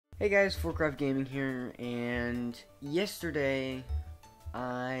Hey guys, Forecraft Gaming here, and yesterday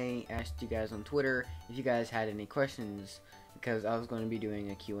I asked you guys on Twitter if you guys had any questions because I was going to be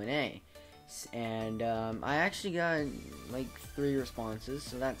doing a Q&A, and I actually got like 3 responses,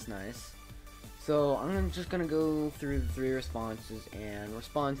 so that's nice. So I'm just going to go through the 3 responses and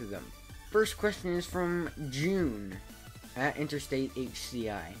respond to them. First question is from June at Interstate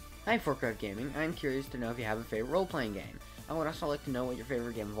HCI. Hi Forecraft Gaming, I'm curious to know if you have a favorite role-playing game. I would also like to know what your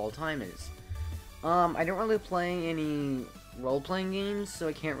favorite game of all time is. I don't really play any role-playing games, so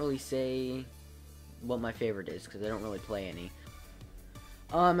I can't really say what my favorite is, because I don't really play any.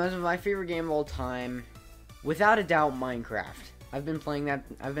 As of my favorite game of all time, without a doubt, Minecraft. I've been playing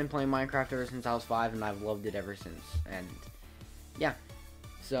Minecraft ever since I was 5, and I've loved it ever since. And yeah,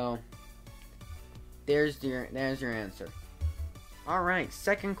 so there's your answer. Alright,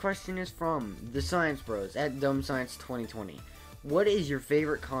 second question is from The Science Bros at DumbScience2020. What is your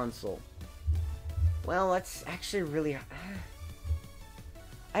favorite console? Well, that's actually really...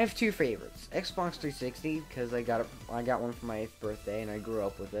 I have 2 favorites. Xbox 360, because I got one for my 8th birthday, and I grew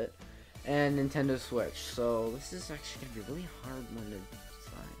up with it. And Nintendo Switch, so this is actually going to be a really hard one to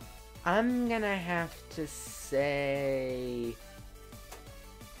decide. I'm going to have to say...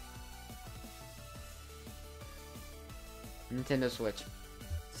 Nintendo Switch.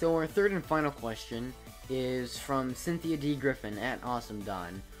 So our third and final question is from Cynthia D. Griffin at Awesome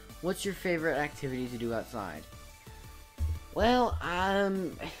Don. What's your favorite activity to do outside? Well,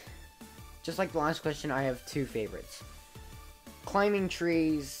 just like the last question, I have 2 favorites. Climbing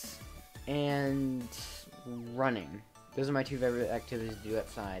trees and running. Those are my 2 favorite activities to do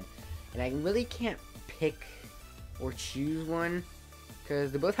outside. And I really can't pick or choose one,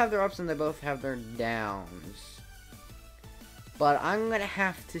 because they both have their ups and they both have their downs. But I'm gonna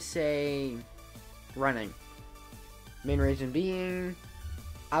have to say running. Main reason being,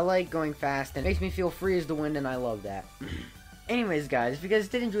 I like going fast and it makes me feel free as the wind, and I love that. Anyways guys, if you guys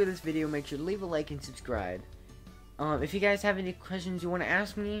did enjoy this video, make sure to leave a like and subscribe. If you guys have any questions you want to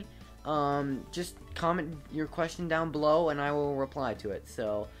ask me, just comment your question down below and I will reply to it.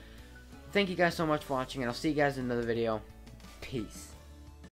 So, thank you guys so much for watching, and I'll see you guys in another video. Peace.